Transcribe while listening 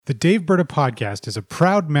The Daveberta Podcast is a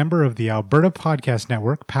proud member of the Alberta Podcast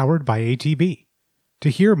Network powered by ATB. To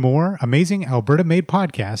hear more amazing Alberta-made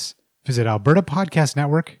podcasts, visit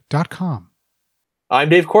albertapodcastnetwork.com. I'm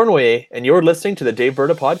Dave Cournoyer, and you're listening to the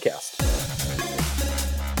Daveberta Podcast.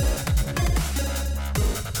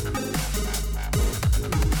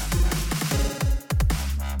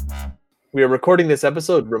 We are recording this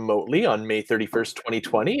episode remotely on May 31st,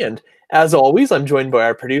 2020, and as always, I'm joined by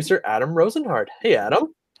our producer, Adam Rosenhard. Hey,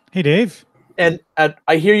 Adam. Hey, Dave. And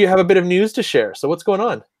I hear you have a bit of news to share, so what's going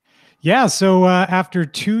on? Yeah, so after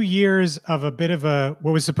 2 years of a bit of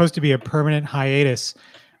what was supposed to be a permanent hiatus,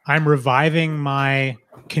 I'm reviving my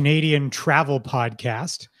Canadian travel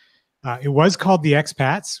podcast. It was called The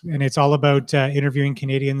Expats, and it's all about interviewing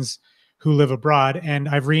Canadians who live abroad, and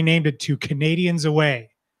I've renamed it to Canadians Away.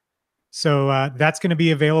 So that's going to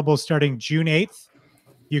be available starting June 8th.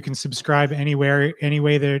 You can subscribe anywhere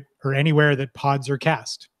that pods are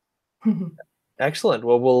cast. Excellent.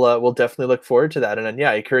 Well, we'll definitely look forward to that. And yeah,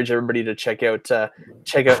 I encourage everybody to check out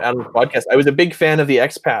Adam's podcast. I was a big fan of The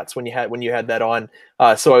Expats when you had that on.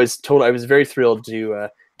 So I was very thrilled to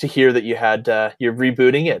hear that you're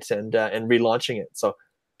rebooting it and relaunching it. So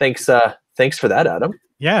thanks for that, Adam.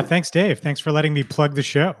 Yeah, thanks, Dave. Thanks for letting me plug the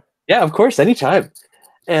show. Yeah, of course, anytime.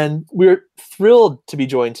 And we're thrilled to be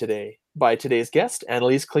joined today by today's guest,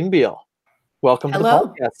 Annalise Klingbeil. Welcome Hello.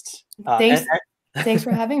 to the podcast. Thanks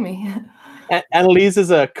for having me. Annalise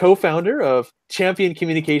is a co-founder of Champion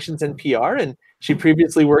Communications and PR, and she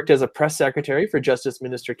previously worked as a press secretary for Justice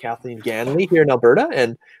Minister Kathleen Ganley here in Alberta.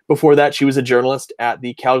 And before that, she was a journalist at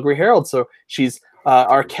the Calgary Herald. So she's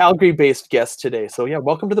our Calgary-based guest today. So yeah,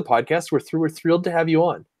 welcome to the podcast. We're thrilled to have you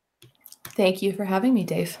on. Thank you for having me,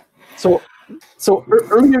 Dave. So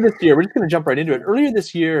earlier this year, we're just going to jump right into it. Earlier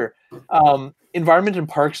this year, Environment and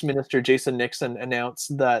Parks Minister Jason Nixon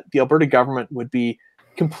announced that the Alberta government would be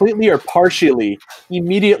completely or partially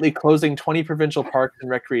immediately closing 20 provincial parks and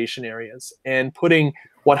recreation areas and putting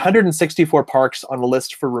 164 parks on a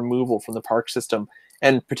list for removal from the park system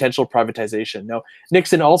and potential privatization. Now,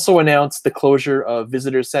 Nixon also announced the closure of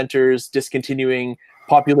visitor centers, discontinuing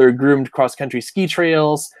popular groomed cross-country ski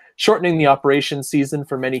trails, shortening the operation season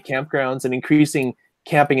for many campgrounds, and increasing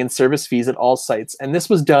camping and service fees at all sites. And this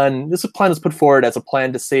plan was put forward as a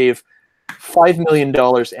plan to save $5 million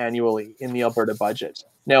annually in the Alberta budget.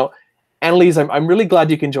 Now, Annalise, I'm really glad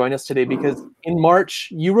you can join us today because in March,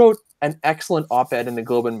 you wrote an excellent op-ed in the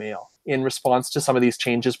Globe and Mail in response to some of these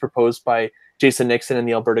changes proposed by Jason Nixon and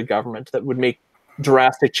the Alberta government that would make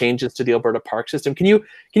drastic changes to the Alberta park system. Can you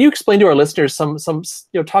explain to our listeners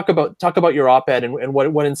talk about your op-ed and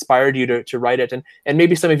what inspired you to write it and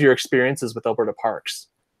maybe some of your experiences with Alberta Parks?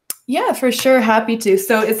 Yeah, for sure. Happy to.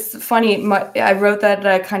 So it's funny. I wrote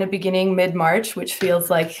that kind of beginning mid-March, which feels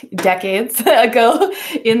like decades ago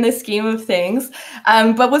in the scheme of things,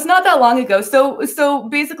 but was not that long ago. So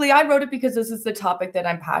basically, I wrote it because this is the topic that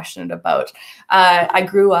I'm passionate about. I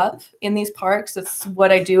grew up in these parks. It's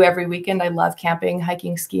what I do every weekend. I love camping,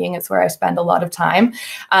 hiking, skiing. It's where I spend a lot of time.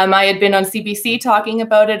 I had been on CBC talking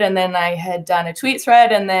about it, and then I had done a tweet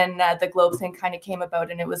thread, and then the Globe thing kind of came about,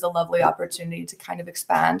 and it was a lovely opportunity to kind of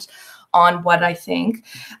expand on what I think.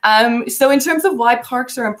 So in terms of why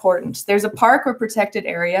parks are important, there's a park or protected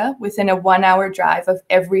area within a 1-hour drive of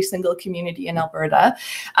every single community in Alberta.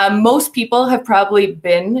 Most people have probably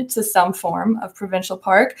been to some form of provincial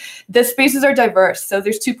park. The spaces are diverse. So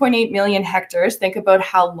there's 2.8 million hectares. Think about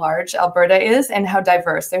how large Alberta is and how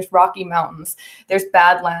diverse. There's Rocky Mountains, there's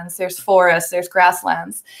Badlands, there's forests, there's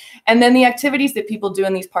grasslands. And then the activities that people do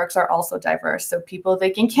in these parks are also diverse. So they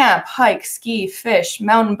can camp, hike, ski, fish,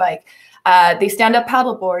 mountain bike. They stand up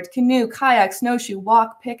paddleboard, canoe, kayak, snowshoe,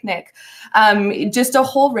 walk, picnic, just a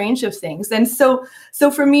whole range of things. And so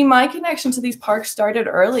for me, my connection to these parks started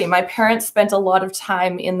early. My parents spent a lot of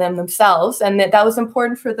time in them themselves, and that was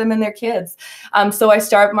important for them and their kids. So I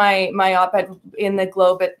start my op-ed in the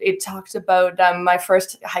Globe. It talked about my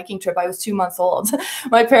first hiking trip. I was 2 months old.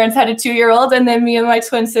 My parents had a 2-year-old, and then me and my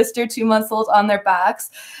twin sister, 2 months old, on their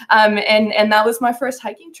backs. And that was my first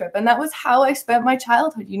hiking trip. And that was how I spent my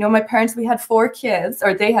childhood. My parents, we had 4 kids,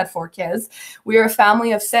 or they had 4 kids. We were a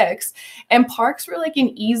family of 6, and parks were like an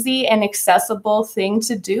easy and accessible thing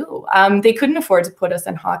to do. They couldn't afford to put us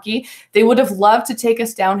in hockey. They would have loved to take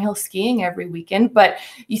us downhill skiing every weekend, but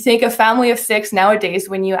you think a family of 6 nowadays,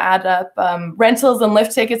 when you add up rentals and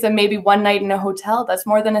lift tickets and maybe one night in a hotel, that's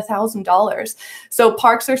more than $1,000. So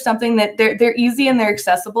parks are something that they're easy and they're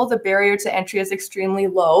accessible. The barrier to entry is extremely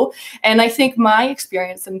low. And I think my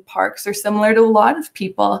experience in parks are similar to a lot of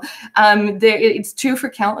people. It's true for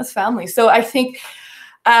countless families. So I think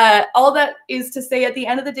all that is to say, at the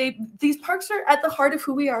end of the day, these parks are at the heart of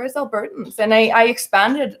who we are as Albertans. And I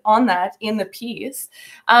expanded on that in the piece.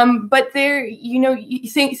 But they're, you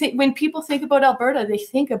think when people think about Alberta, they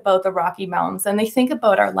think about the Rocky Mountains and they think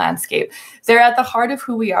about our landscape. They're at the heart of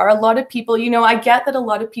who we are. A lot of people, I get that a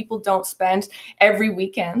lot of people don't spend every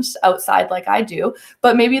weekend outside like I do,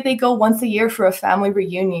 but maybe they go once a year for a family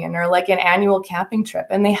reunion or like an annual camping trip,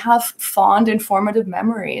 and they have fond, informative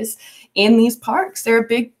memories in these parks. They're a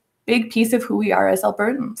big piece of who we are as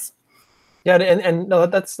Albertans. Yeah, and no,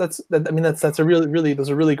 that's a really those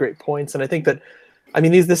are really great points. And I think that,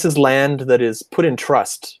 this is land that is put in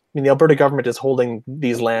trust. The Alberta government is holding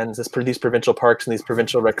these lands, these provincial parks and these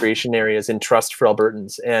provincial recreation areas in trust for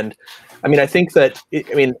Albertans. And I think that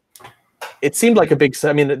it seemed like a big.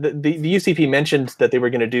 The UCP mentioned that they were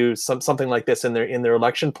going to do something like this in their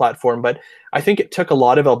election platform, but I think it took a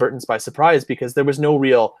lot of Albertans by surprise because there was no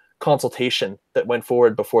real consultation that went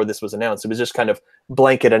forward before this was announced. It was just kind of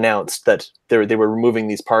blanket announced that they were removing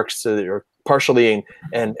these parks, so they were partially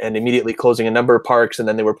and immediately closing a number of parks, and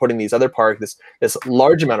then they were putting these other parks, this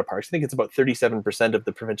large amount of parks. I think it's about 37% of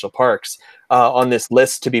the provincial parks on this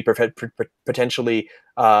list to be potentially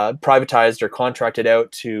privatized or contracted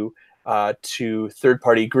out to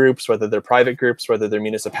third-party groups, whether they're private groups, whether they're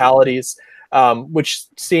municipalities, which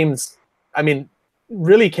seems,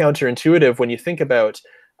 really counterintuitive when you think about.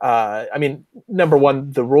 Number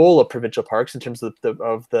one, the role of provincial parks in terms of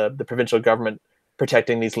the provincial government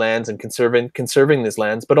protecting these lands and conserving these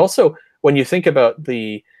lands, but also when you think about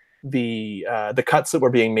the cuts that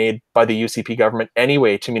were being made by the UCP government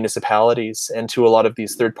anyway to municipalities and to a lot of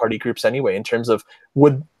these third-party groups anyway, in terms of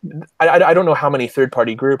I don't know how many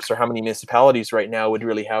third-party groups or how many municipalities right now would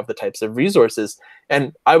really have the types of resources.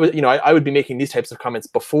 And I would be making these types of comments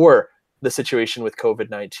before the situation with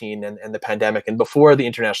COVID-19 and the pandemic, and before the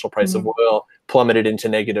international price of oil plummeted into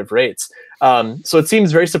negative rates. So it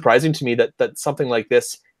seems very surprising to me that something like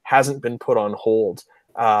this hasn't been put on hold,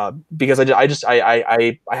 because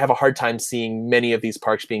I have a hard time seeing many of these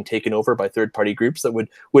parks being taken over by third-party groups that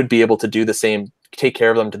would be able to do the same, take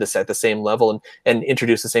care of them at the same level and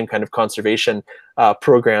introduce the same kind of conservation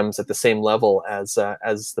programs at the same level as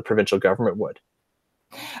the provincial government would.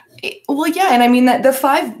 Well, yeah, and that the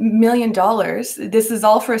 $5 million, this is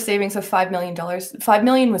all for a savings of $5 million. $5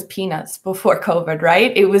 million was peanuts before COVID,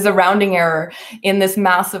 right? It was a rounding error in this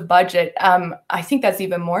massive budget. I think that's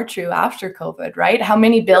even more true after COVID, right? How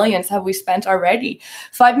many billions have we spent already?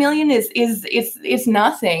 $5 million is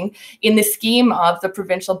nothing in the scheme of the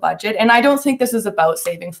provincial budget, and I don't think this is about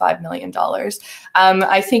saving $5 million.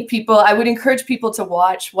 I would encourage people to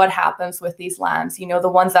watch what happens with these lands. The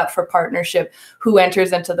ones up for partnership, who enters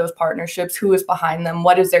into those partnerships, who is behind them,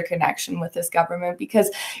 what is their connection with this government, because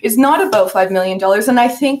it's not about $5 million. And I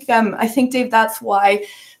think Dave, that's why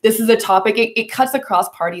this is a topic, it cuts across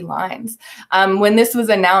party lines. When this was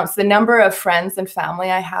announced, the number of friends and family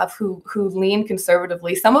I have who lean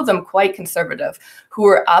conservatively, some of them quite conservative, who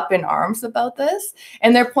were up in arms about this.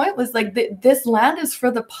 And their point was like, this land is for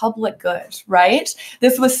the public good, right?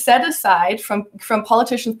 This was set aside from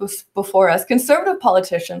politicians before us, conservative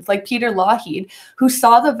politicians like Peter Lougheed, who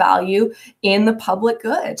saw the value in the public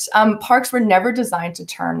good. Parks were never designed to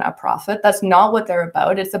turn a profit. That's not what they're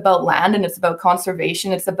about. It's about land, and it's about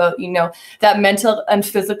conservation. It's about, that mental and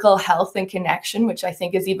physical health and connection, which I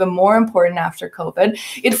think is even more important after COVID.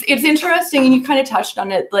 It's interesting, and you kind of touched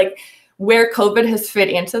on it, like where COVID has fit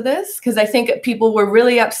into this, because I think people were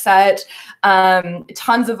really upset.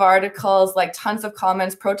 Tons of articles, like tons of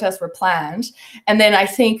comments, protests were planned. And then I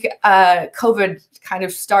think COVID kind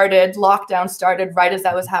of lockdown started right as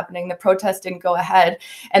that was happening. The protest didn't go ahead.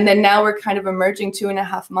 And then now we're kind of emerging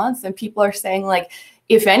 2.5 months, and people are saying, like,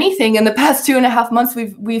 if anything, in the past 2.5 months,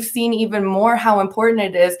 we've seen even more how important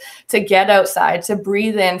it is to get outside, to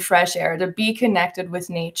breathe in fresh air, to be connected with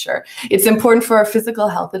nature. It's important for our physical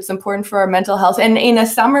health. It's important for our mental health. And in a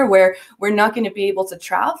summer where we're not going to be able to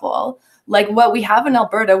travel, like what we have in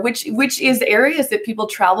Alberta, which is areas that people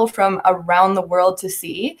travel from around the world to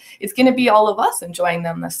see, it's going to be all of us enjoying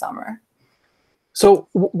them this summer. So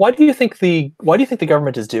why do you think the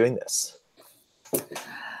government is doing this?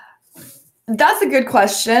 That's a good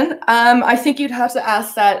question. I think you'd have to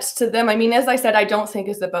ask that to them. As I said, I don't think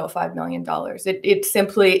it's about $5 million. It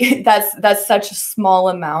simply, that's such a small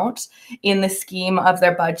amount in the scheme of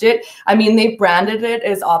their budget. They branded it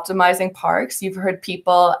as optimizing parks. You've heard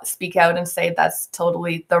people speak out and say that's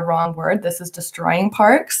totally the wrong word. This is destroying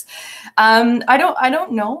parks. I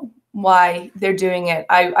don't know why they're doing it.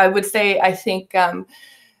 I would say, I think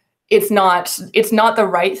it's not the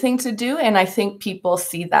right thing to do. And I think people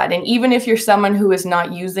see that. And even if you're someone who is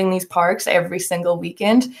not using these parks every single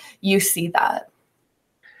weekend, you see that.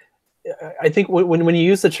 I think when you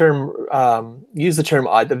use the term,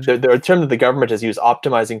 the term that the government has used,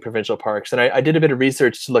 optimizing provincial parks, and I did a bit of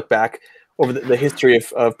research to look back over the history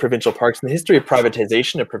of provincial parks and the history of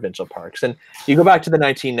privatization of provincial parks. And you go back to the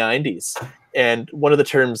 1990s, and one of the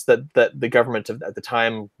terms that the government at the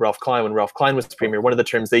time, when Ralph Klein was premier, one of the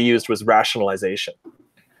terms they used was rationalization.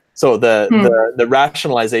 So the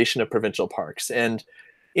rationalization of provincial parks. And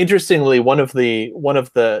interestingly, one of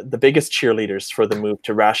the biggest cheerleaders for the move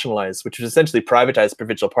to rationalize, which was essentially privatize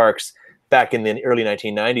provincial parks back in the early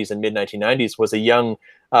 1990s and mid 1990s, was a young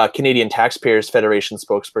Canadian Taxpayers Federation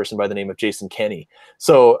spokesperson by the name of Jason Kenney.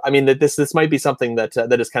 So, I mean, this might be something that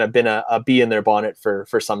has kind of been a bee in their bonnet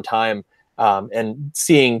for some time. And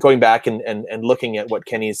going back and looking at what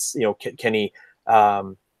Kenney, who's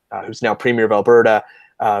now Premier of Alberta,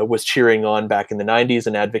 was cheering on back in the 90s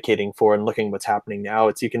and advocating for, and looking what's happening now,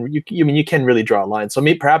 you can really draw a line. So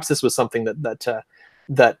perhaps this was something that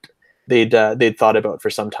they'd thought about for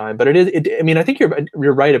some time. But I think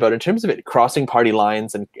you're right about, in terms of it crossing party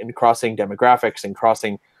lines and crossing demographics and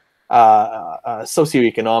crossing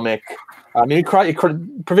socioeconomic. I mean,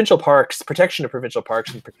 provincial parks, protection of provincial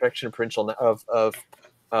parks and protection of provincial of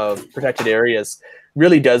protected areas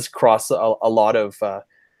really does cross a lot of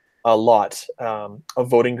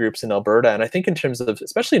voting groups in Alberta. And I think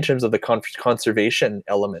especially in terms of the conservation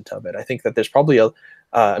element of it, I think that there's probably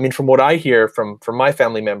from what I hear from my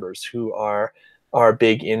family members who are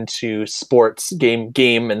big into sports,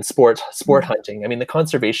 game and sport hunting. I mean, the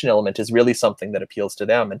conservation element is really something that appeals to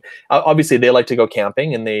them. And obviously they like to go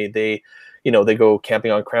camping, and they go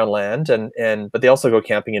camping on Crown land, but they also go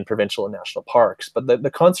camping in provincial and national parks. But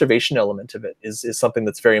the conservation element of it is something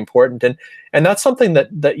that's very important, and that's something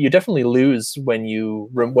that you definitely lose when you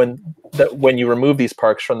remove these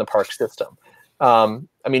parks from the park system. I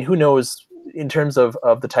mean, who knows in terms of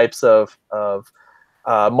the types of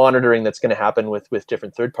monitoring that's going to happen with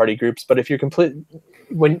different third-party groups. But if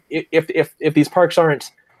these parks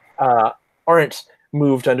aren't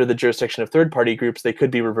moved under the jurisdiction of third-party groups, they could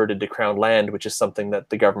be reverted to Crown land, which is something that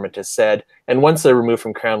the government has said. And once they're removed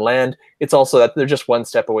from Crown land, it's also that they're just one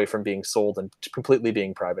step away from being sold and completely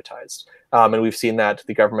being privatized. And we've seen that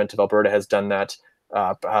the government of Alberta has done that,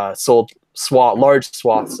 sold large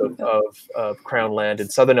swaths of Crown land in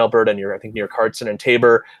southern Alberta, near Cardston and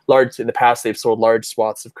Tabor. In the past, they've sold large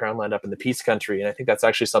swaths of Crown land up in the Peace Country, and I think that's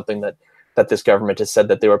actually something that this government has said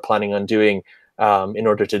that they were planning on doing in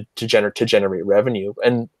order to generate revenue.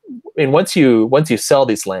 And once you sell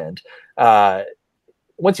these land,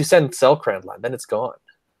 once you sell Crown land, then it's gone.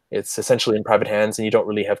 It's essentially in private hands, and you don't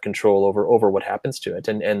really have control over what happens to it.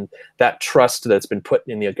 And that trust that's been put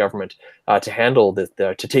in the government to handle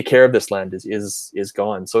to take care of this land is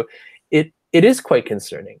gone. So it is quite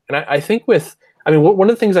concerning. And I think one of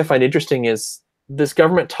the things I find interesting is this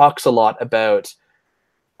government talks a lot about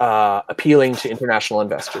appealing to international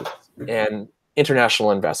investors and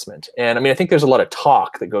international investment. And I think there's a lot of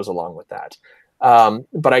talk that goes along with that.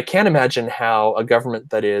 But I can't imagine how a government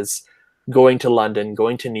that is going to London,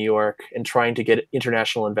 going to New York, and trying to get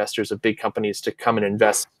international investors of big companies to come and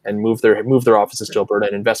invest and move their offices to Alberta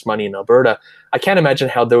and invest money in Alberta. I can't imagine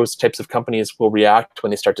how those types of companies will react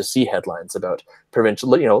when they start to see headlines about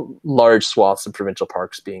provincial, large swaths of provincial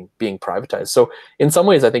parks being privatized. So in some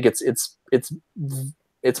ways, I think it's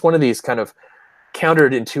one of these kind of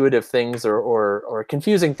counterintuitive things or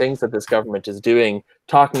confusing things that this government is doing,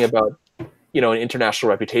 talking about an international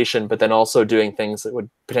reputation, but then also doing things that would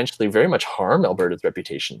potentially very much harm Alberta's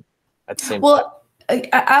reputation at the same time.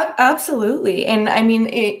 Absolutely. And I mean,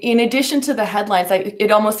 in addition to the headlines, it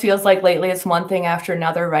almost feels like lately it's one thing after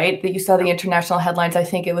another, right? That you saw the international headlines, I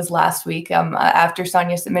think it was last week, after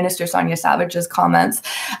Minister Sonia Savage's comments,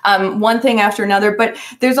 one thing after another. But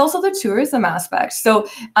there's also the tourism aspect. So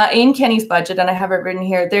in Kenney's budget, and I have it written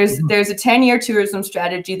here, there's a 10-year tourism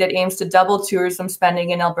strategy that aims to double tourism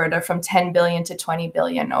spending in Alberta from 10 billion to 20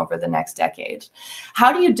 billion over the next decade.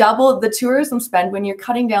 How do you double the tourism spend when you're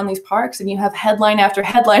cutting down these parks and you have headline after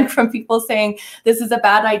headline from people saying this is a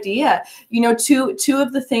bad idea? Two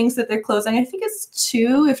of the things that they're closing, I think it's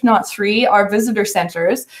 2, if not 3, are visitor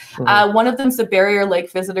centers. Mm-hmm. One of them is the Barrier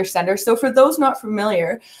Lake Visitor Center. So for those not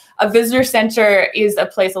familiar, a visitor center is a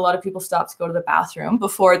place a lot of people stop to go to the bathroom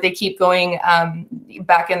before they keep going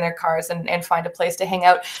back in their cars and find a place to hang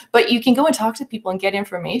out. But you can go and talk to people and get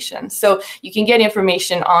information. So you can get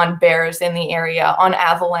information on bears in the area, on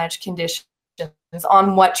avalanche conditions,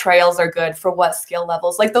 on what trails are good for what skill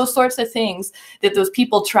levels, like those sorts of things that those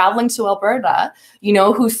people traveling to Alberta,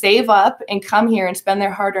 who save up and come here and spend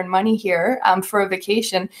their hard-earned money here for a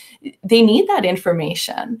vacation, they need that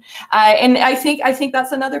information. And I think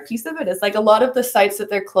that's another piece of it, is like a lot of the sites that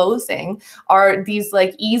they're closing are these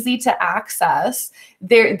like easy to access.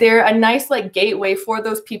 They're a nice like gateway for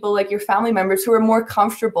those people, like your family members, who are more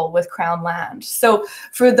comfortable with Crown land. So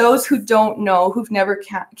for those who don't know, who've never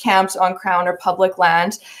camped on Crown or public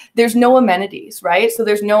land, there's no amenities, right? So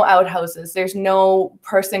there's no outhouses, there's no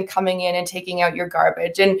person coming in and taking out your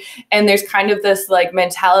garbage, and there's kind of this like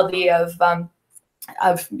mentality of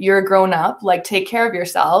you're a grown up, like take care of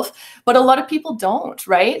yourself. But a lot of people don't,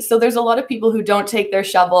 right? So there's a lot of people who don't take their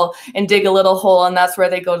shovel and dig a little hole and that's where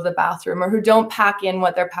they go to the bathroom, or who don't pack in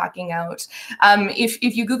what they're packing out. If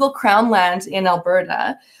you Google Crown land in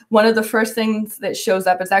Alberta, one of the first things that shows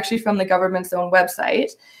up is actually from the government's own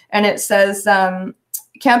website. And it says,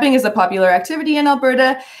 camping is a popular activity in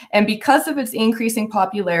Alberta, and because of its increasing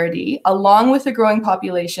popularity, along with the growing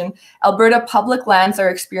population, Alberta public lands are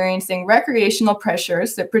experiencing recreational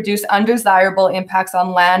pressures that produce undesirable impacts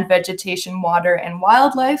on land, vegetation, water, and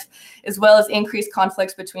wildlife, as well as increased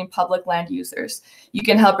conflicts between public land users. You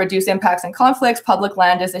can help reduce impacts and conflicts. Public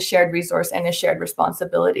land is a shared resource and a shared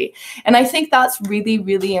responsibility. And I think that's really,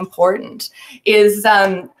 really important, is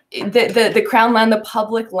the Crown land, the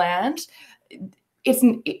public land.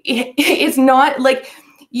 It's not like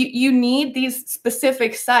you need these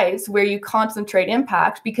specific sites where you concentrate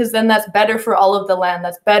impact, because then that's better for all of the land,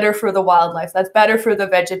 that's better for the wildlife, that's better for the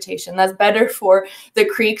vegetation, that's better for the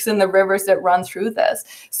creeks and the rivers that run through this.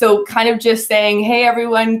 So kind of just saying, hey,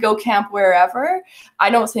 everyone, go camp wherever,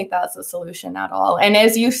 I don't think that's a solution at all. And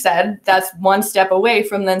as you said, that's one step away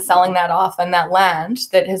from then selling that off, and that land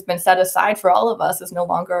that has been set aside for all of us is no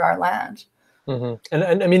longer our land. Mm-hmm.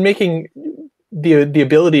 And I mean, making the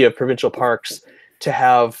ability of provincial parks to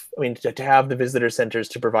have the visitor centers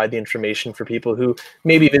to provide the information for people who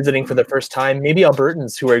may be visiting for the first time, maybe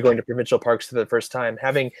Albertans who are going to provincial parks for the first time,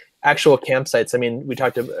 having actual campsites. I mean,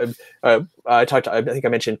 I think I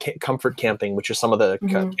mentioned comfort camping, which are some of the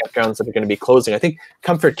campgrounds that are going to be closing. I think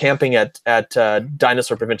comfort camping at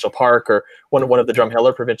Dinosaur Provincial Park, or one of the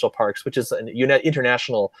Drumheller Provincial Parks, which is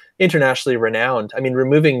internationally renowned. I mean,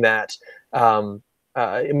 removing that.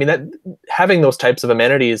 That having those types of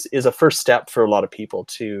amenities is a first step for a lot of people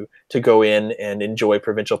to go in and enjoy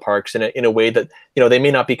provincial parks in a way that they may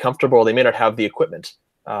not be comfortable, they may not have the equipment.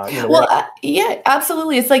 Yeah,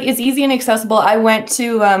 absolutely. It's easy and accessible. I went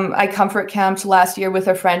to I comfort camped last year with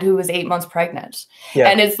a friend who was 8 months pregnant. Yeah.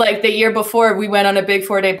 And it's like the year before we went on a big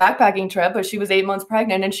 4-day backpacking trip, but she was 8 months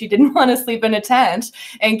pregnant and she didn't want to sleep in a tent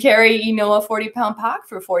and carry, a 40-pound pack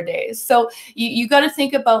for 4 days. So you got to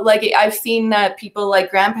think about, like, I've seen people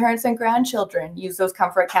like grandparents and grandchildren use those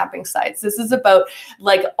comfort camping sites. This is about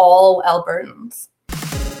like all Albertans.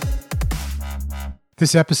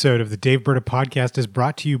 This episode of the Daveberta Podcast is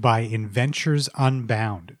brought to you by Inventures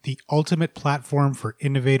Unbound, the ultimate platform for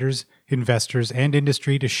innovators, investors, and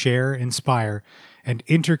industry to share, inspire, and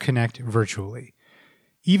interconnect virtually.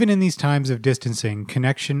 Even in these times of distancing,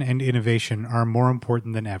 connection and innovation are more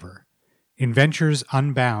important than ever. Inventures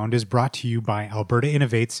Unbound is brought to you by Alberta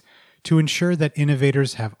Innovates to ensure that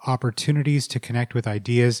innovators have opportunities to connect with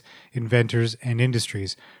ideas, inventors, and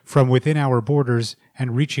industries from within our borders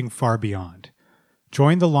and reaching far beyond.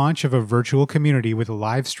 Join the launch of a virtual community with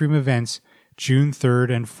live stream events June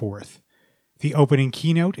 3rd and 4th. The opening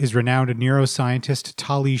keynote is renowned neuroscientist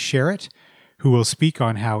Tali Sherritt, who will speak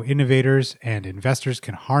on how innovators and investors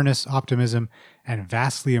can harness optimism and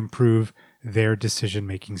vastly improve their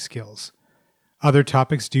decision-making skills. Other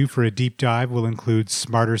topics due for a deep dive will include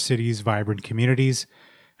smarter cities, vibrant communities,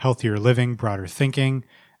 healthier living, broader thinking,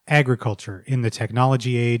 agriculture in the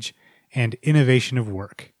technology age, and innovation of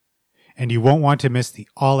work. And you won't want to miss the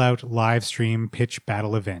all-out live stream pitch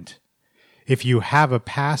battle event. If you have a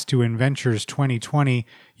pass to Inventures 2020,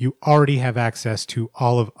 you already have access to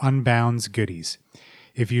all of Unbound's goodies.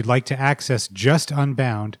 If you'd like to access just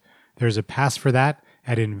Unbound, there's a pass for that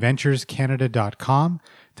at inventurescanada.com.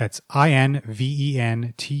 That's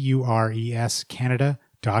INVENTURES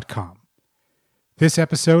Canada.com. This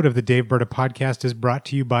episode of the Daveberta Podcast is brought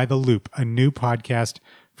to you by The Loop, a new podcast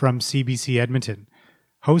from CBC Edmonton.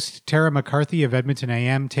 Host Tara McCarthy of Edmonton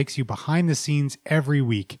AM takes you behind the scenes every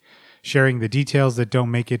week, sharing the details that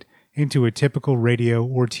don't make it into a typical radio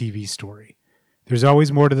or TV story. There's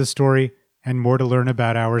always more to the story and more to learn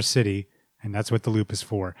about our city, and that's what The Loop is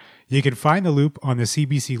for. You can find The Loop on the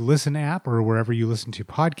CBC Listen app or wherever you listen to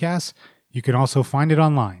podcasts. You can also find it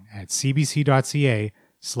online at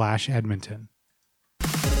cbc.ca/Edmonton.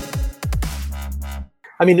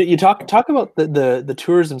 I mean, you talk about the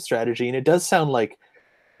tourism strategy, and it does sound like,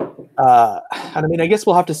 and I mean, I guess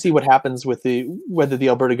we'll have to see what happens with whether the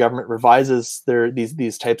Alberta government revises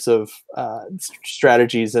these types of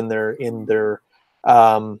strategies in the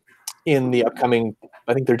upcoming.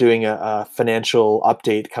 I think they're doing a financial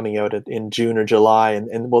update coming out in June or July,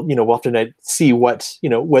 and we'll have to see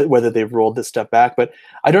whether they've rolled this stuff back. But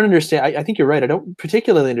I don't understand. I think you're right. I don't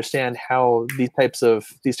particularly understand how these types of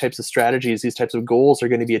strategies, these types of goals are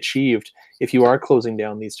going to be achieved if you are closing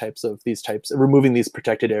down removing these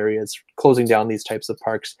protected areas, closing down these types of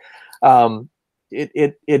parks.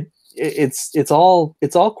 It's all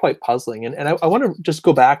quite puzzling. And I want to just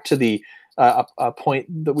go back to the a point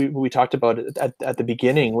that we talked about at the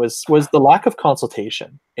beginning was the lack of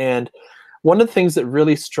consultation. And one of the things that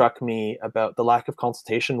really struck me about the lack of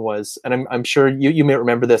consultation was, and I'm sure you may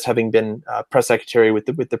remember this, having been press secretary with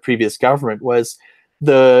the previous government, was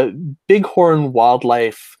the Bighorn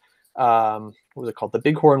Wildlife. What was it called? The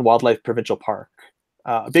Bighorn Wildlife Provincial Park.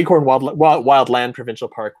 Bighorn Wildland Provincial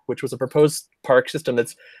Park, which was a proposed park system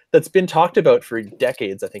that's been talked about for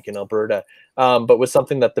decades, I think, in Alberta, but was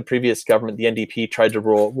something that the previous government, the NDP,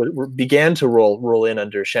 began to roll in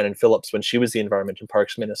under Shannon Phillips when she was the Environment and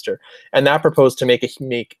Parks Minister, and that proposed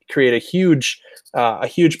to create a huge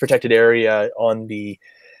protected area on the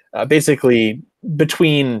basically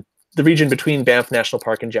between the region between Banff National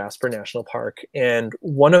Park and Jasper National Park. And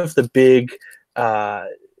one of the big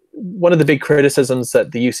criticisms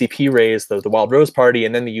that the UCP raised, the Wild Rose Party,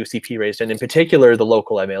 and then the UCP raised, and in particular the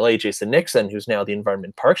local MLA, Jason Nixon, who's now the Environment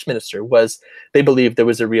and Parks Minister, was they believed there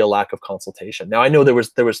was a real lack of consultation. Now, I know there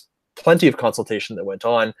was plenty of consultation that went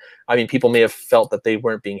on. I mean, people may have felt that they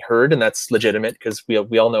weren't being heard, and that's legitimate because we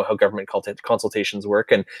all know how government consultations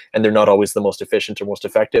work, and they're not always the most efficient or most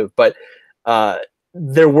effective. But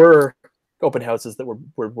there were open houses that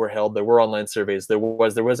were held. There were online surveys. There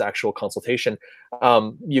was actual consultation.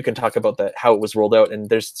 You can talk about how it was rolled out, and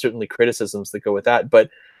there's certainly criticisms that go with that. But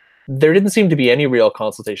there didn't seem to be any real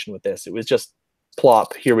consultation with this. It was just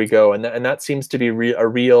plop, here we go, and that seems to be a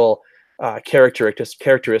real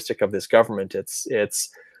characteristic of this government. It's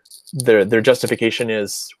their justification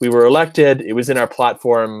is, we were elected, it was in our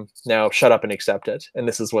platform, now shut up and accept it, and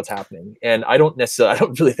this is what's happening. And I don't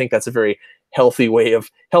really think that's a very healthy way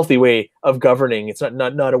of governing. It's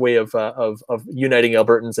not a way of uniting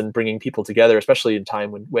Albertans and bringing people together, especially in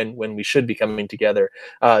time when we should be coming together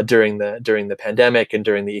during the pandemic and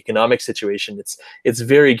during the economic situation. It's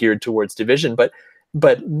very geared towards division.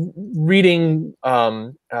 But reading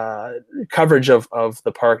coverage of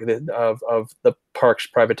the park of the park's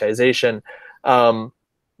privatization,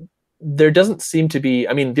 there doesn't seem to be.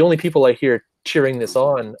 I mean, the only people I hear cheering this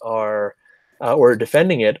on are or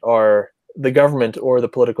defending it are the government or the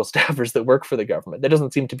political staffers that work for the government. There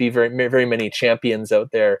doesn't seem to be very many champions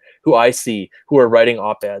out there who I see who are writing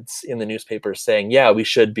op-eds in the newspapers saying, yeah, we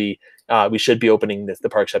should be opening the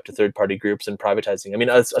parks up to third-party groups and privatizing. I mean,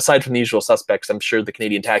 aside from the usual suspects, I'm sure the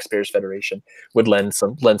Canadian Taxpayers Federation would lend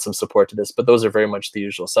some support to this, but those are very much the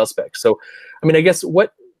usual suspects. So, I mean, I guess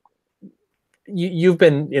what you've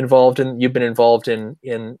been involved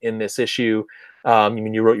in this issue. I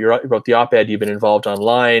mean, you wrote the op-ed. You've been involved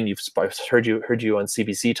online. I've heard you on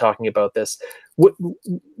CBC talking about this.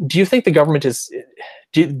 Do you think the government is?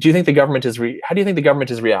 Do you think the government is? How do you think the government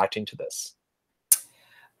is reacting to this?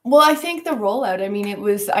 Well, I think the rollout, I mean, it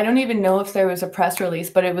was, I don't even know if there was a press release,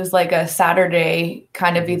 but it was like a Saturday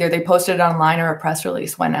kind of, either they posted it online or a press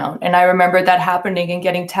release went out. And I remember that happening and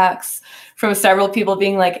getting texts from several people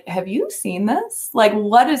being like, have you seen this? Like,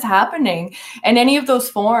 what is happening? And any of those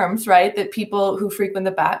forums, right, that people who frequent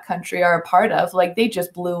the backcountry are a part of, like, they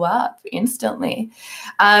just blew up instantly.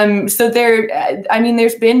 So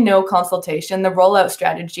there's been no consultation. The rollout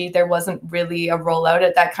strategy, there wasn't really a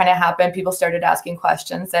rollout. That kind of happened. People started asking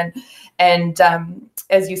questions, and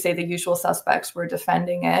as you say, the usual suspects were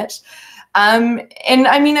defending it. And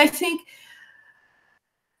I mean, I think,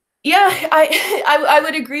 yeah, I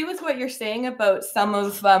would agree with what you're saying about some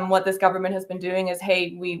of what this government has been doing is,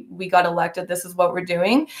 hey, we got elected, this is what we're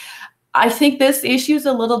doing. I think this issue is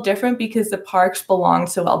a little different because the parks belong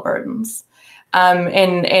to Albertans,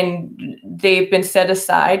 and they've been set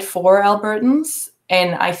aside for Albertans.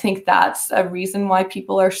 And I think that's a reason why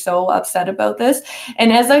people are so upset about this.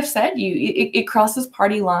 And as I've said, it crosses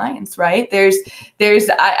party lines, right?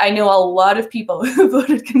 I know a lot of people who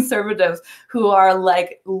voted Conservative who are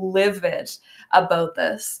like livid about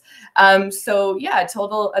this. So yeah, a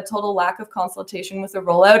total lack of consultation with the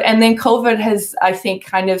rollout. And then COVID has, I think,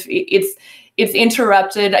 kind of it's it's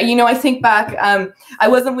interrupted. I think back, I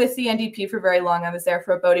wasn't with the NDP for very long. I was there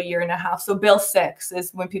for about a year and a half. So Bill 6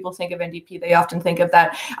 is when people think of NDP, they often think of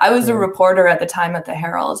that. I was a reporter at the time at the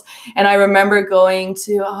Herald, and I remember going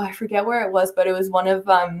to, I forget where it was, but it was one of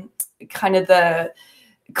kind of the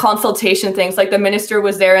consultation things. Like the minister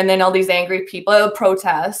was there, and then all these angry people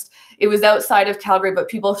protest. It was outside of Calgary, but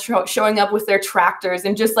people showing up with their tractors,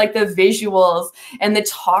 and just like the visuals and the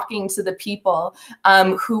talking to the people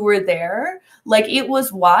who were there, like it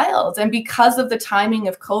was wild. And because of the timing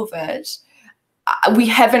of COVID, we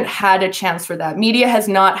haven't had a chance for that. Media has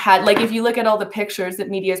not had, like, if you look at all the pictures that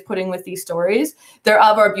media is putting with these stories, they're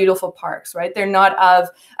of our beautiful parks, right? They're not of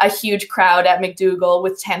a huge crowd at McDougall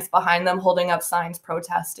with tents behind them holding up signs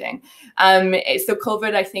protesting. So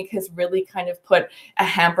COVID, I think, has really kind of put a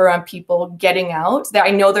hamper on people getting out. I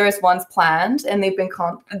know there is ones planned and they've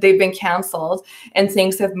been canceled and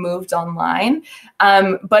things have moved online.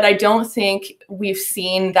 But I don't think we've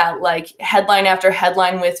seen that, like, headline after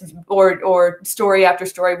headline with or story after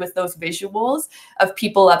story with those visuals of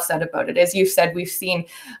people upset about it. As you said, we've seen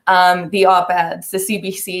the op-eds. The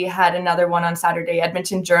CBC had another one on Saturday.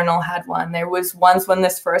 Edmonton Journal had one. There was ones when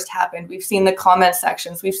this first happened. We've seen the comment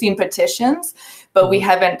sections. We've seen petitions, but we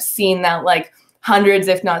haven't seen that, like, hundreds,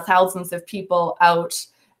 if not thousands of people out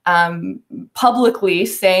publicly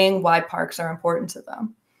saying why parks are important to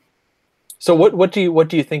them. So what do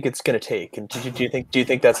you think it's going to take? And do you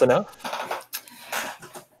think that's enough?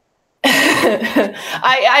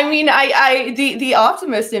 The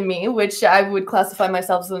optimist in me, which I would classify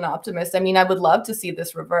myself as an optimist, I would love to see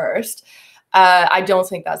this reversed. I don't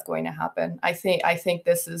think that's going to happen. I think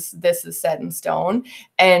this is set in stone,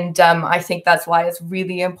 and I think that's why it's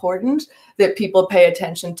really important that people pay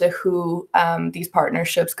attention to who these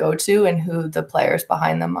partnerships go to and who the players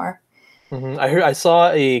behind them are. Mm-hmm. I saw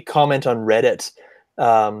a comment on Reddit.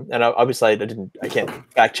 And obviously I can't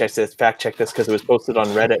fact check this because it was posted on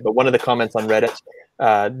Reddit. But one of the comments on Reddit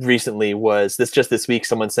recently was this week,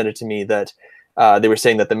 someone sent it to me that they were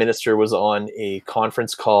saying that the minister was on a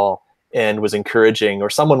conference call and was encouraging, or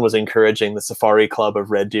someone was encouraging, the Safari Club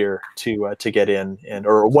of Red Deer to get in,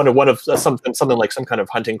 or one of something like some kind of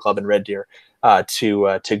hunting club in Red Deer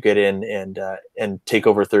to get in and take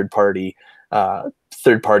over third party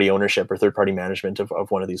ownership or third party management of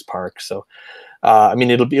one of these parks. So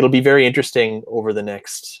it'll be very interesting over the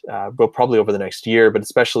next probably over the next year, but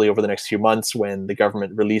especially over the next few months when the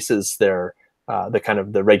government releases their the kind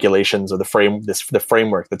of the regulations or the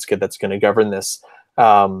framework that's going to govern this.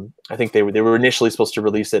 I think they were initially supposed to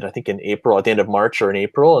release it, I think, in April, at the end of March or in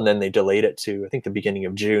April, and then they delayed it to, I think, the beginning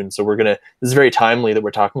of June. So this is very timely that we're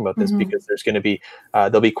talking about this, because there's going to be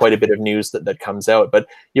there'll be quite a bit of news that comes out. But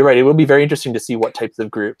you're right, it will be very interesting to see what types of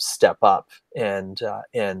groups step up and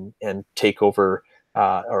take over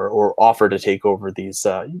or offer to take over these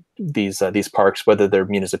parks, whether they're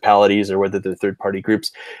municipalities or whether they're third party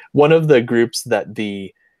groups. One of the groups that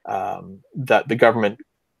the government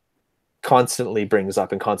constantly brings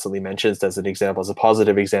up and constantly mentions as a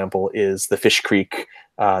positive example is the Fish Creek.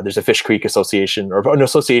 There's a Fish Creek association, or an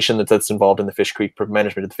association that's involved in the Fish Creek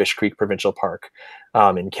management of the Fish Creek Provincial Park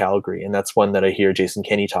in Calgary, and that's one that I hear Jason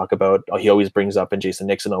Kenney talk about. He always brings up, and Jason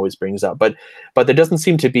Nixon always brings up. But there doesn't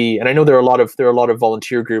seem to be, and I know there are a lot of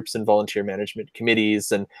volunteer groups and volunteer management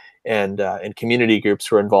committees and community groups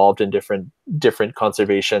who are involved in different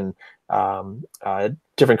conservation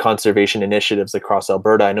initiatives across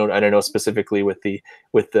Alberta. I know specifically with the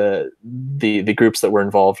groups that were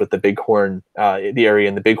involved with the Bighorn, the area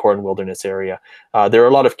in the Bighorn Wilderness area. There are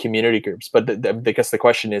a lot of community groups, but I guess the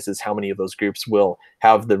question is how many of those groups will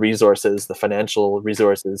have the resources, the financial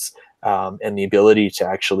resources, and the ability to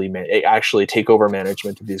actually take over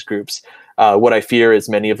management of these groups. What I fear is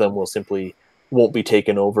many of them won't be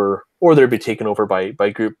taken over, or they'll be taken over by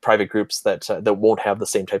private groups that won't have the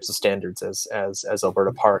same types of standards as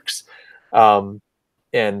Alberta Parks, and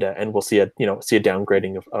we'll see a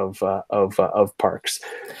downgrading of parks.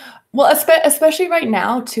 Well, especially right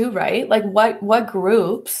now too, right? Like what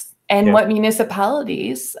groups and what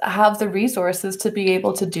municipalities have the resources to be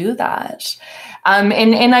able to do that?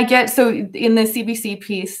 And I get, so in the CBC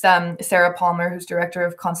piece, Sarah Palmer, who's director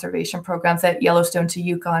of conservation programs at Yellowstone to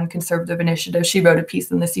Yukon Conservative Initiative, she wrote a piece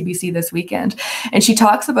in the CBC this weekend, and she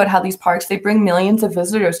talks about how these parks, they bring millions of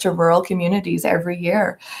visitors to rural communities every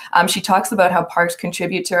year. She talks about how parks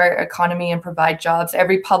contribute to our economy and provide jobs.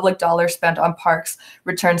 Every public dollar spent on parks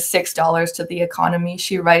returns $6 to the economy.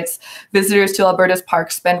 She writes, visitors to Alberta's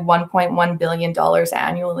parks spend $1.1 billion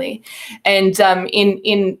annually. And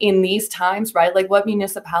in these times, right, like what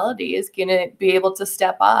municipality is going to be able to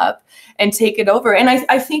step up and take it over? And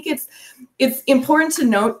I think it's important to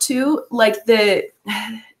note too, like the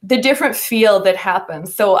different feel that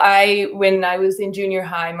happens. So when I was in junior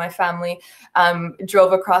high, my family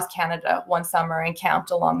drove across Canada one summer and camped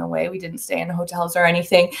along the way. We didn't stay in hotels or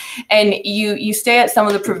anything. And you stay at some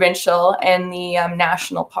of the provincial and the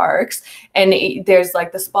national parks, and there's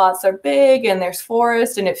like the spots are big and there's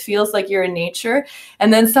forest and it feels like you're in nature.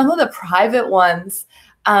 And then some of the private ones,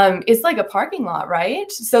 it's like a parking lot,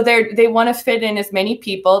 right? So they want to fit in as many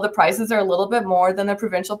people. The prices are a little bit more than the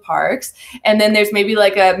provincial parks. And then there's maybe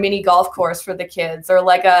like a mini golf course for the kids, or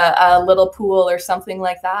like a little pool or something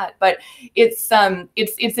like that. But it's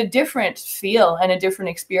a different feel and a different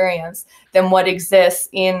experience than what exists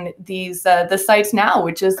in these the sites now,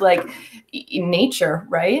 which is like in nature,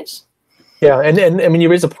 right? Yeah, and I mean, you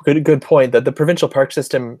raise a good point that the provincial park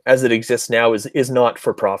system as it exists now is not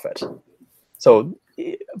for profit. So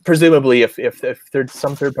presumably, if there's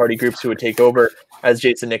some third-party groups who would take over, as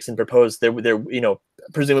Jason Nixon proposed, there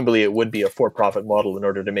presumably it would be a for-profit model in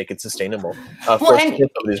order to make it sustainable for some of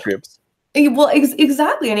these groups. Well,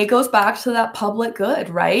 exactly, and it goes back to that public good,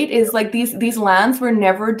 right? Is like these lands were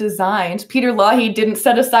never designed. Peter Lougheed didn't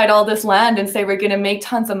set aside all this land and say we're going to make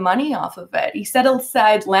tons of money off of it. He set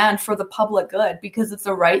aside land for the public good because it's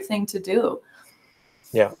the right thing to do.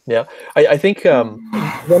 Yeah. I think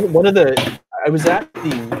one of the I was at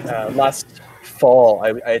the last fall.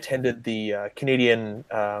 I attended the Canadian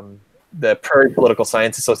the Prairie Political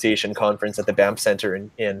Science Association conference at the Banff Center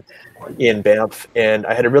in Banff, and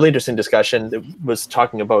I had a really interesting discussion that was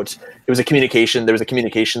talking about. There was a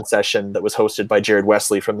communication session that was hosted by Jared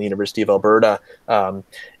Wesley from the University of Alberta,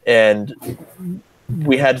 and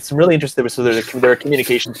we had some really interesting. There were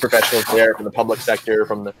communications professionals there from the public sector,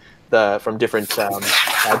 from different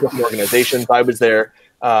different organizations. I was there,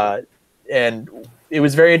 and it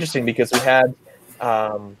was very interesting because we had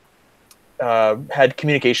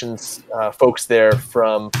communications folks there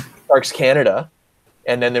from Parks Canada,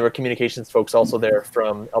 and then there were communications folks also there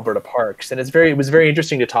from Alberta Parks, and it was very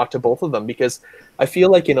interesting to talk to both of them, because I feel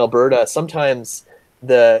like in Alberta sometimes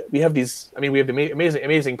we have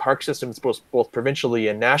amazing park systems both provincially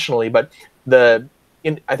and nationally, but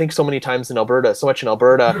I think so many times in Alberta,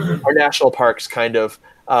 our national parks kind of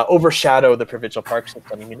overshadow the provincial park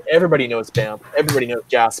system. I mean, everybody knows Banff, everybody knows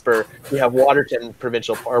Jasper. We have Waterton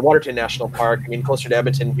National Park. I mean, closer to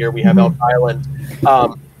Edmonton here, we have Elk Island.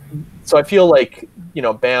 So I feel like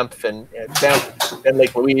Banff and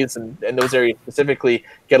Lake Louise and those areas specifically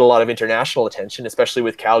get a lot of international attention, especially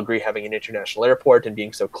with Calgary having an international airport and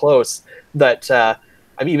being so close. That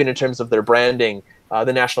even in terms of their branding,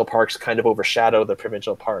 the national parks kind of overshadow the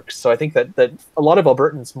provincial parks. So I think that a lot of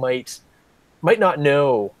Albertans might not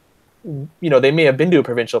know, they may have been to a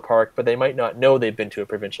provincial park, but they might not know they've been to a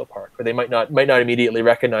provincial park, or they might not immediately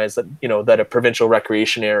recognize that, that a provincial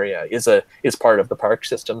recreation area is part of the park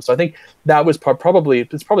system. So I think that was probably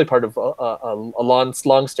part of a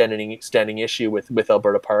long-standing issue with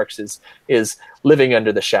Alberta Parks is living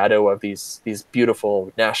under the shadow of these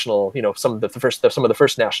beautiful national, some of the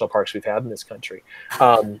first national parks we've had in this country.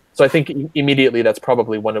 So I think immediately that's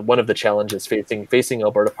probably one of the challenges facing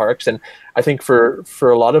Alberta Parks, and I think for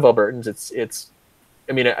a lot of Albertans,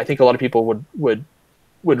 I think a lot of people would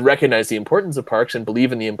recognize the importance of parks and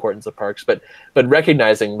believe in the importance of parks, but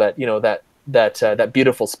recognizing that that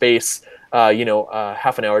beautiful space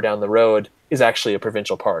half an hour down the road is actually a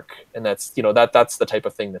provincial park, and that's the type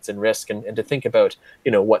of thing that's in risk, and to think about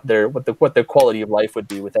what their quality of life would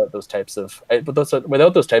be without those types of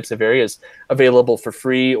areas available for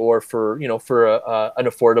free, or for an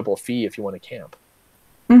affordable fee if you want to camp.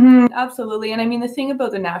 Mm-hmm, absolutely. And I mean, the thing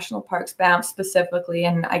about the national parks, Banff specifically,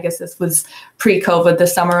 and I guess this was pre-COVID, the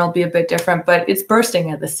summer will be a bit different, but it's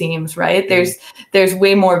bursting at the seams, right? Mm-hmm. There's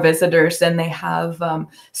way more visitors than they have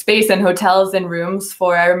space and hotels and rooms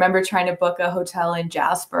for. I remember trying to book a hotel in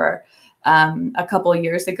Jasper a couple of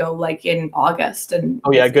years ago, like in August, and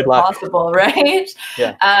good luck. Possible, right?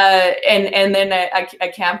 Yeah. And then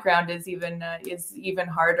a campground is even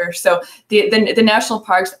harder. So the national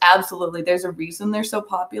parks, absolutely, there's a reason they're so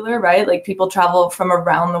popular, right? Like people travel from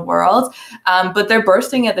around the world, but they're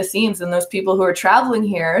bursting at the seams, and those people who are traveling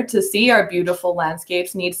here to see our beautiful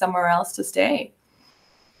landscapes need somewhere else to stay.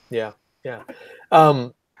 Yeah.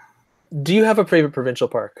 Do you have a favorite provincial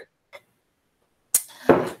park?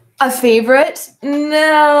 A favorite?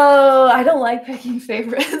 No, I don't like picking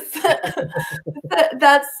favorites.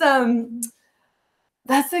 That's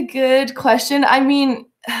a good question. I mean,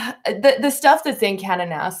 the stuff that's in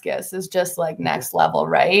Kananaskis is just like next level,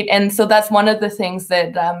 right? And so that's one of the things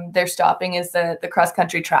that they're stopping is the cross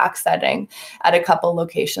country track setting at a couple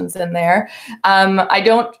locations in there.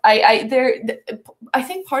 I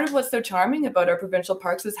think part of what's so charming about our provincial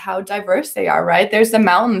parks is how diverse they are, right? There's the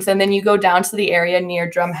mountains, and then you go down to the area near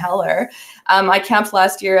Drumheller. I camped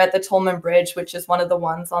last year at the Tolman Bridge, which is one of the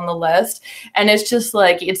ones on the list, and it's just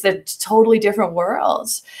like it's a totally different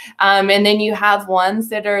world. And then you have ones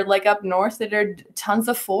that are like up north that are tons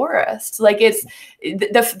of forest. Like it's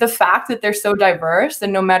the fact that they're so diverse,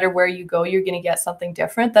 and no matter where you go, you're going to get something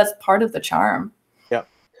different. That's part of the charm.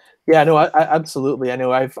 Yeah, no, I absolutely. I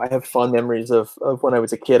know I have fond memories of when I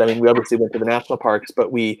was a kid. I mean, we obviously went to the national parks,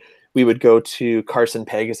 but we would go to Carson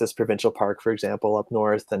Pegasus Provincial Park, for example, up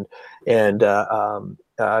north, and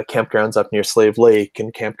campgrounds up near Slave Lake,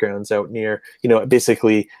 and campgrounds out near,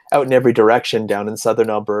 basically out in every direction down in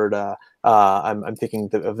southern Alberta. I'm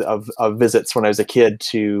thinking of visits when I was a kid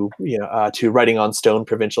to Writing on Stone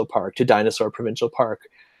Provincial Park, to Dinosaur Provincial Park.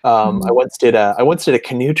 I once did a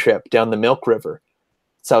canoe trip down the Milk River,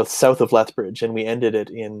 south of Lethbridge, and we ended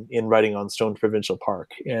it in Writing on Stone Provincial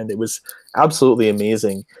Park, and it was absolutely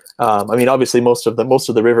amazing. I mean, obviously, most of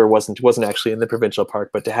the river wasn't actually in the provincial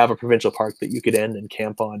park, but to have a provincial park that you could end and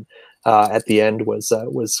camp on at the end was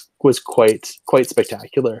quite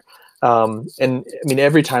spectacular. And I mean,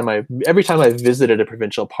 every time I've visited a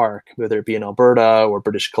provincial park, whether it be in Alberta or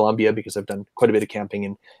British Columbia, because I've done quite a bit of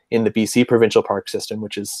camping in the BC provincial park system,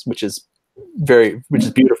 which is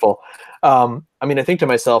beautiful. I mean, I think to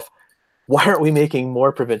myself, why aren't we making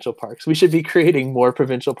more provincial parks? We should be creating more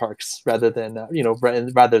provincial parks rather than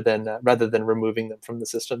removing them from the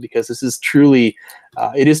system, because this is truly,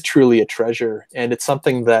 it is truly a treasure, and it's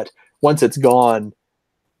something that once it's gone,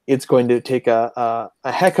 it's going to take a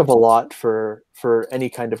heck of a lot for any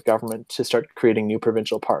kind of government to start creating new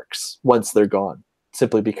provincial parks once they're gone,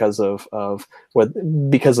 simply because of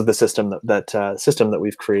the system that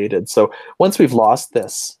we've created. So once we've lost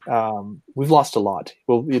this, we've lost a lot.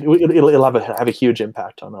 Well, it'll have a huge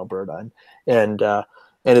impact on Alberta, and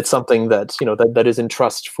it's something that that is in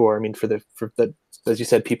trust for. I mean, for as you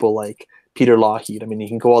said, people like Peter Lougheed. I mean, you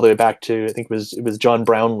can go all the way back to, I think it was John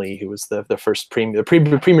Brownlee, who was the first premier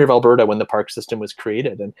of Alberta when the park system was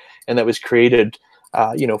created, and that was created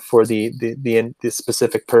for the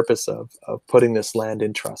specific purpose of putting this land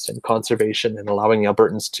in trust and conservation, and allowing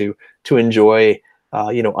Albertans to enjoy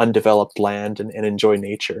undeveloped land and enjoy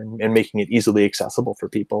nature, and making it easily accessible for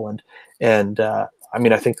people. And I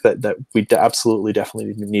mean, I think that we absolutely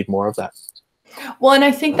definitely need more of that. Well, and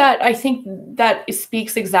I think that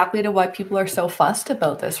speaks exactly to why people are so fussed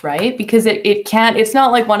about this, right? Because it's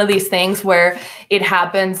not like one of these things where it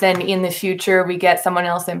happens and in the future we get someone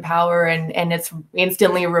else in power and it's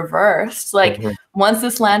instantly reversed. Like once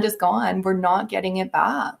this land is gone, we're not getting it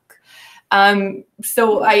back.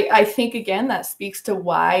 So I think, again, that speaks to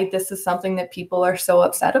why this is something that people are so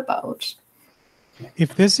upset about.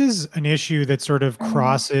 If this is an issue that sort of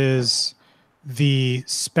crosses the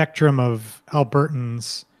spectrum of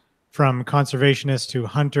Albertans, from conservationists to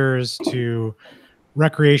hunters to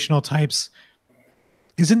recreational types,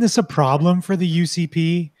 isn't this a problem for the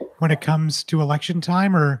UCP when it comes to election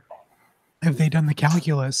time, or have they done the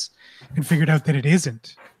calculus and figured out that it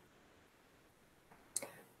isn't?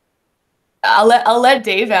 I'll let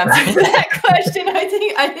Dave answer that question.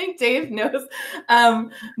 I think Dave knows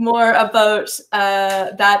more about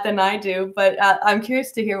that than I do, but I'm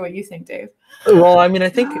curious to hear what you think, Dave. Well, I mean,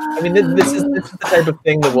 this is the type of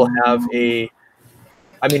thing that will have it'll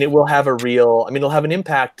have an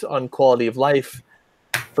impact on quality of life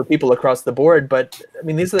for people across the board. But I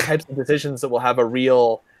mean, these are the types of decisions that will have a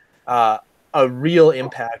real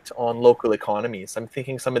impact on local economies. I'm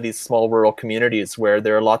thinking some of these small rural communities where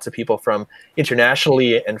there are lots of people from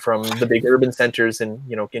internationally and from the big urban centers in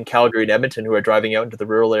Calgary and Edmonton who are driving out into the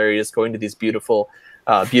rural areas, going to these beautiful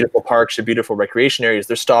parks or beautiful recreation areas.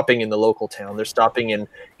 They're stopping in the local town. They're stopping in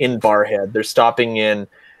Barrhead. They're stopping in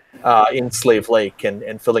Slave Lake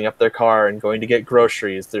and filling up their car and going to get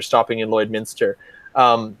groceries. They're stopping in Lloydminster.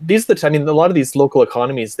 These are a lot of these local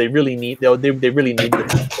economies, they really need the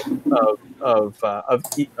of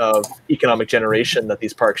economic generation that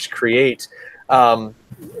these parks create,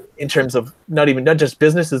 in terms of not just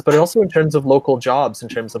businesses, but also in terms of local jobs, in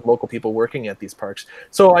terms of local people working at these parks.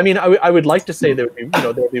 So I mean, I would like to say there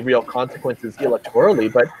would be real consequences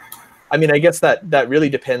electorally, but I mean, I guess that really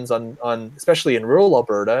depends on especially in rural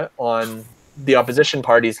Alberta, on the opposition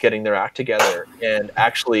parties getting their act together and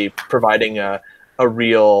actually providing a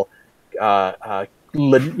real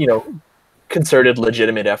concerted,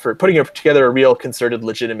 legitimate effort, putting together a real concerted,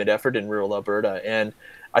 legitimate effort in rural Alberta. And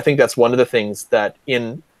I think that's one of the things that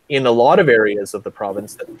in a lot of areas of the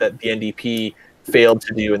province that the NDP failed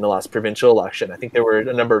to do in the last provincial election. I think there were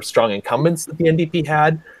a number of strong incumbents that the NDP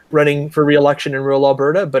had running for re-election in rural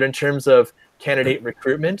Alberta, but in terms of candidate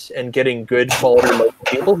recruitment and getting good quality local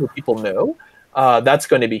people who people know, that's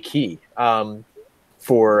going to be key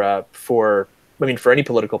for any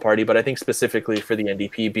political party, but I think specifically for the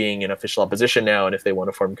NDP being in official opposition now, and if they want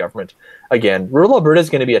to form government again, rural Alberta is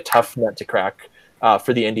going to be a tough nut to crack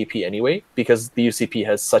for the NDP anyway, because the UCP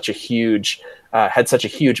has had such a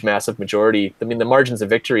huge, massive majority. I mean, the margins of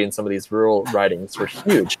victory in some of these rural ridings were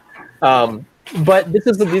huge. But this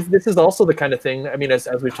is also the kind of thing. I mean, as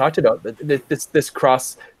we've talked about, this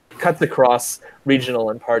cuts across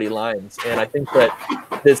regional and party lines, and I think that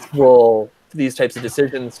these types of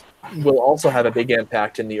decisions will also have a big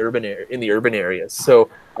impact in the urban areas. So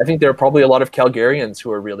I think there are probably a lot of Calgarians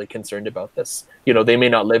who are really concerned about this. They may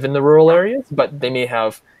not live in the rural areas, but they may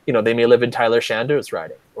have, they may live in Tyler Shandow's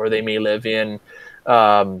riding, or they may live in,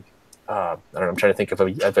 I don't know, I'm trying to think of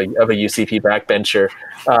a UCP backbencher.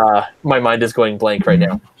 My mind is going blank right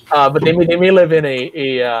now. But they may live in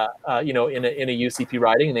a UCP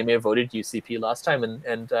riding, and they may have voted UCP last time,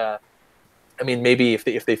 and I mean, maybe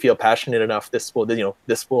if they feel passionate enough, this will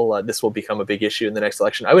become a big issue in the next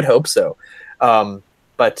election. I would hope so,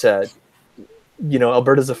 but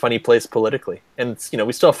Alberta's a funny place politically, and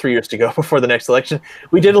we still have 3 years to go before the next election.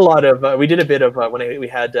 We did a bit of when we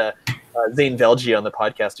had Zane Velji on the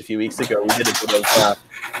podcast a few weeks ago. We did a bit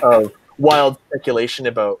of wild speculation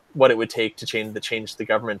about what it would take to change the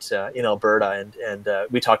government in Alberta, and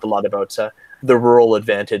we talked a lot about the rural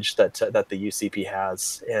advantage that the UCP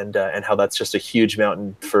has, and how that's just a huge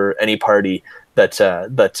mountain for any party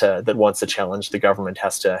that wants to challenge the government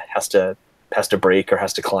has to break, or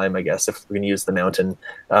has to climb, I guess, if we can use the mountain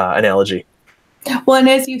analogy. Well, and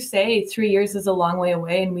as you say, 3 years is a long way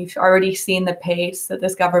away, and we've already seen the pace that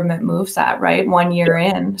this government moves at, right? 1 year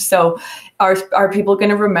in. So are people going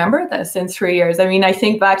to remember this in 3 years? I mean, I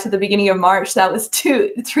think back to the beginning of March, that was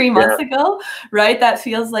 3 months ago, right? That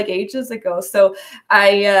feels like ages ago. So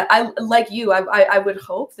I like you, I would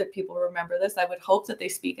hope that people remember this. I would hope that they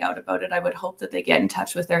speak out about it. I would hope that they get in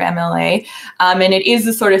touch with their MLA. And it is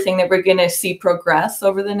the sort of thing that we're going to see progress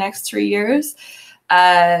over the next 3 years.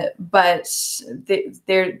 But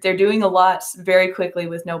they're doing a lot very quickly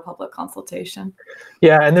with no public consultation.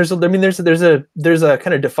 Yeah, and there's a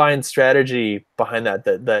kind of defined strategy behind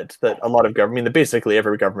that a lot of government, that basically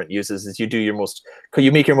every government uses, is you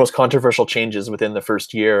make your most controversial changes within the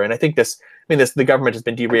first year. And I think the government has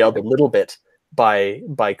been derailed a little bit by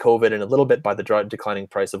COVID, and a little bit by the declining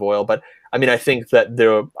price of oil. But I mean, I think that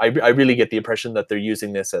I really get the impression that they're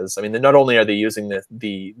using this as, not only are they using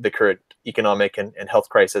the current economic and health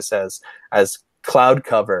crisis as cloud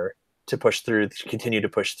cover to continue to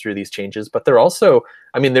push through these changes, but they're also,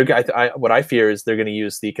 what I fear is they're going to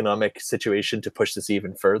use the economic situation to push this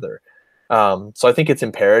even further. So I think it's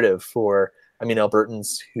imperative for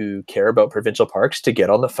Albertans who care about provincial parks to get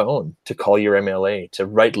on the phone, to call your MLA, to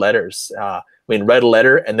write letters. Write a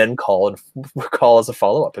letter and then call as a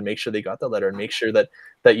follow-up, and make sure they got the letter, and make sure that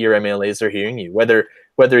your MLAs are hearing you, whether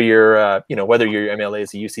your MLA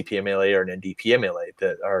is a UCP MLA or an NDP MLA.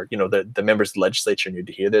 The members of the legislature need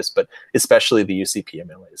to hear this, but especially the UCP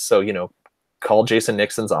MLAs. So call Jason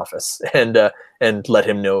Nixon's office and let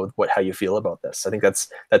him know how you feel about this. I think that's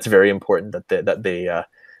very important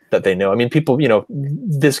that they know. I mean, people,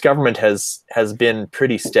 this government has been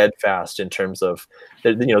pretty steadfast in terms of,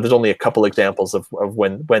 there's only a couple examples of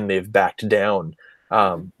when they've backed down.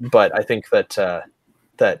 But I think that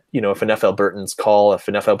if enough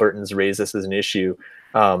Albertans raise this as an issue,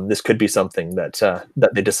 this could be something that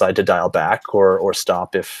they decide to dial back or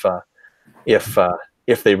stop if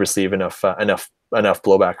they receive enough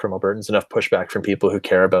blowback from Albertans, enough pushback from people who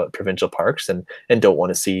care about provincial parks and don't want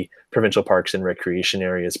to see provincial parks and recreation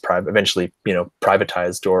areas eventually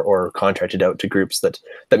privatized or contracted out to groups that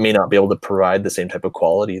may not be able to provide the same type of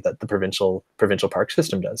quality that the provincial park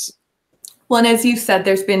system does. Well, and as you said,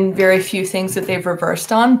 there's been very few things that they've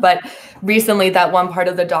reversed on, but recently that one part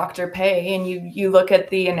of the doctor pay, and you look at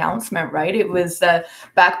the announcement, right? It was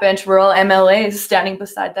backbench rural MLAs standing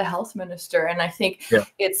beside the health minister. And I think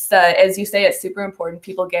it's, as you say, it's super important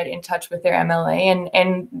people get in touch with their MLA,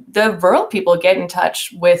 and the rural people get in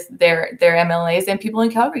touch with their MLAs, and people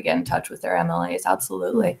in Calgary get in touch with their MLAs.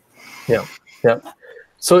 Absolutely. Yeah.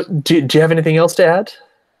 So do you have anything else to add?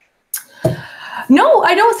 No,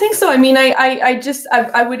 I don't think so. I mean,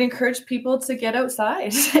 I would encourage people to get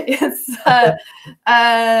outside. It's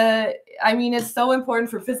I mean, it's so important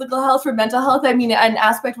for physical health, for mental health. I mean, an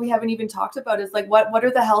aspect we haven't even talked about is like, what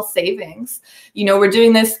are the health savings? You know, we're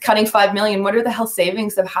doing this cutting 5 million. What are the health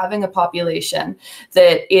savings of having a population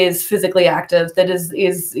that is physically active, that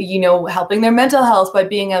is, you know, helping their mental health by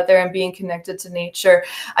being out there and being connected to nature?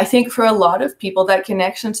 I think for a lot of people, that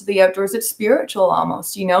connection to the outdoors, it's spiritual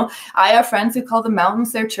almost, you know. I have friends who call the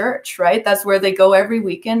mountains their church, right? That's where they go every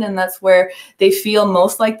weekend, and that's where they feel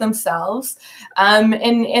most like themselves.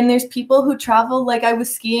 And there's people who travel, like I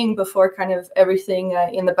was skiing before kind of everything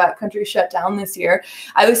in the backcountry shut down this year.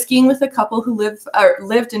 I was skiing with a couple who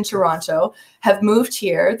lived in Toronto, have moved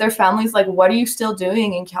here. Their family's like, what are you still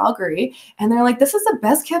doing in Calgary? And they're like, this is the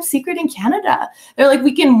best kept secret in Canada. They're like,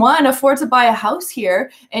 we can, 1, afford to buy a house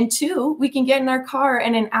here, and 2, we can get in our car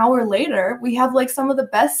and an hour later we have like some of the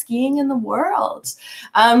best skiing in the world.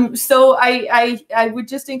 So I would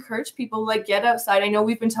just encourage people, like, get outside. I know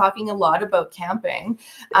we've been talking a lot about camping,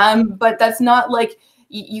 but that's not like,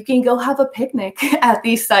 you can go have a picnic at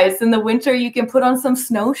these sites. In the winter, you can put on some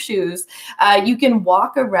snowshoes. You can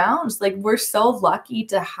walk around. Like, we're so lucky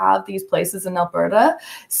to have these places in Alberta.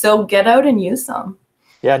 So get out and use them.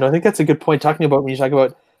 Yeah, no, I think that's a good point. Talking about, when you talk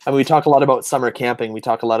about, I mean, we talk a lot about summer camping. We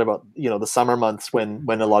talk a lot about, you know, the summer months when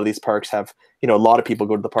a lot of these parks have, you know, a lot of people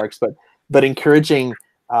go to the parks, but encouraging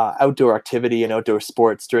outdoor activity and outdoor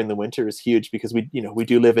sports during the winter is huge, because we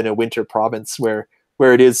do live in a winter province where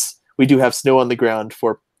it is, we do have snow on the ground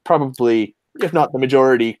for probably, if not the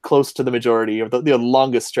majority, close to the majority of the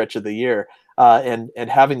longest stretch of the year. And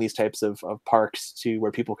having these types of parks to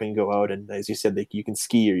where people can go out and, as you said, you can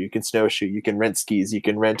ski or you can snowshoe, you can rent skis, you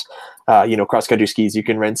can rent, cross country skis, you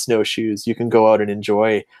can rent snowshoes, you can go out and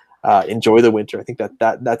enjoy the winter. I think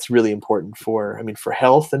that's really important for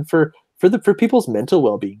health and for people's mental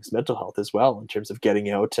well-being, mental health as well, in terms of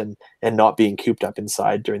getting out and not being cooped up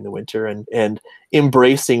inside during the winter and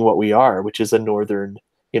embracing what we are, which is a northern,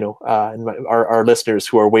 and our listeners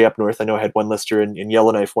who are way up north. I know I had one listener in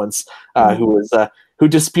Yellowknife once who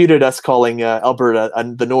disputed us calling Alberta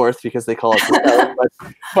the north because they call us the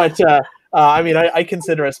south. But I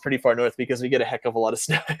consider us pretty far north because we get a heck of a lot of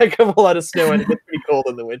snow, and it gets pretty cold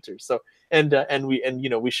in the winter. So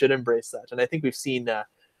we should embrace that. And I think we've seen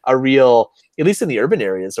a real, at least in the urban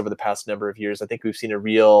areas over the past number of years, I think we've seen a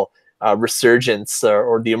real resurgence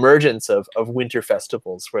or the emergence of winter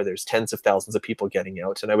festivals where there's tens of thousands of people getting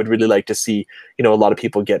out. And I would really like to see, a lot of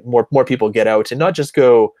people more people get out and not just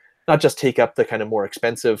take up the kind of more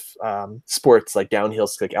expensive sports like downhill,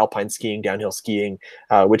 like alpine skiing, downhill skiing,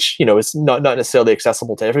 which, is not necessarily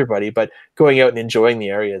accessible to everybody, but going out and enjoying the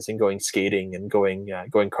areas and going skating and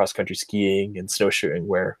going cross country skiing and snowshoeing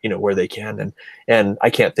where they can. And I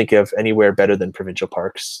can't think of anywhere better than provincial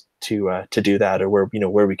parks to do that, or where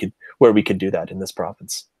we could do that in this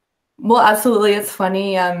province. Well, absolutely. It's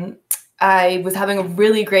funny. I was having a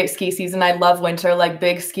really great ski season. I love winter, like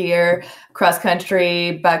big skier, cross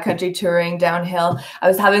country, backcountry touring, downhill. I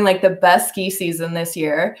was having like the best ski season this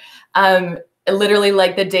year. Literally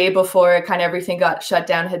like the day before kind of everything got shut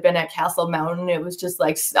down had been at Castle Mountain. It was just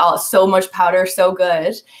like so much powder, so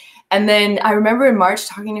good. And then I remember in March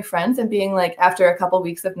talking to friends and being like, after a couple of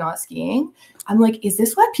weeks of not skiing, I'm like, is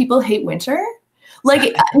this why people hate winter?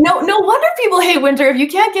 Like, no wonder people hate winter. If you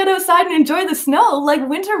can't get outside and enjoy the snow, like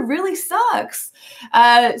winter really sucks.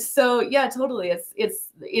 So yeah, totally.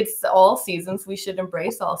 It's all seasons. We should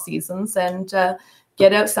embrace all seasons and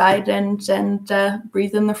get outside and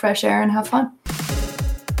breathe in the fresh air and have fun.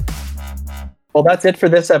 Well, that's it for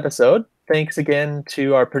this episode. Thanks again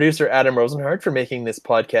to our producer, Adam Rosenhart, for making this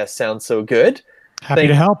podcast sound so good. Happy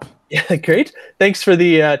to help. Yeah, great. Thanks for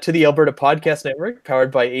to the Alberta Podcast Network, powered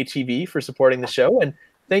by ATV, for supporting the show. And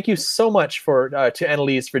thank you so much to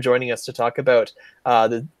Annalise for joining us to talk about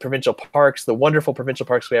the provincial parks, the wonderful provincial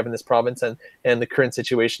parks we have in this province, and the current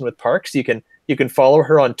situation with parks. You can follow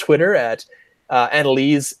her on Twitter at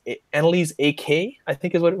Annalise AK, I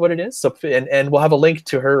think is what it is. So and we'll have a link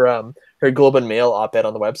to her Globe and Mail op-ed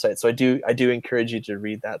on the website. So I do encourage you to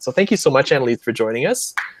read that. So thank you so much, Annalise, for joining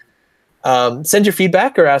us. Send your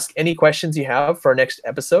feedback or ask any questions you have for our next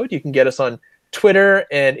episode. You can get us on Twitter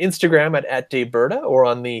and Instagram at Daveberta, or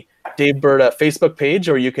on the Daveberta Facebook page,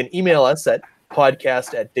 or you can email us at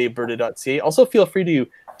podcast@daveberta.ca. Also, feel free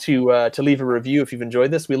to leave a review if you've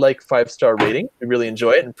enjoyed this. We like 5-star rating. We really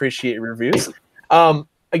enjoy it and appreciate your reviews.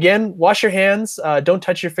 Again, wash your hands. Don't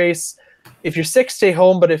touch your face. If you're sick, stay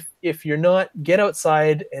home. But if you're not, get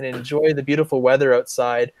outside and enjoy the beautiful weather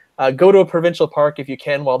outside. Go to a provincial park if you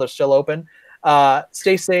can while they're still open.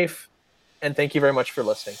 Stay safe, and thank you very much for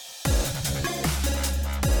listening.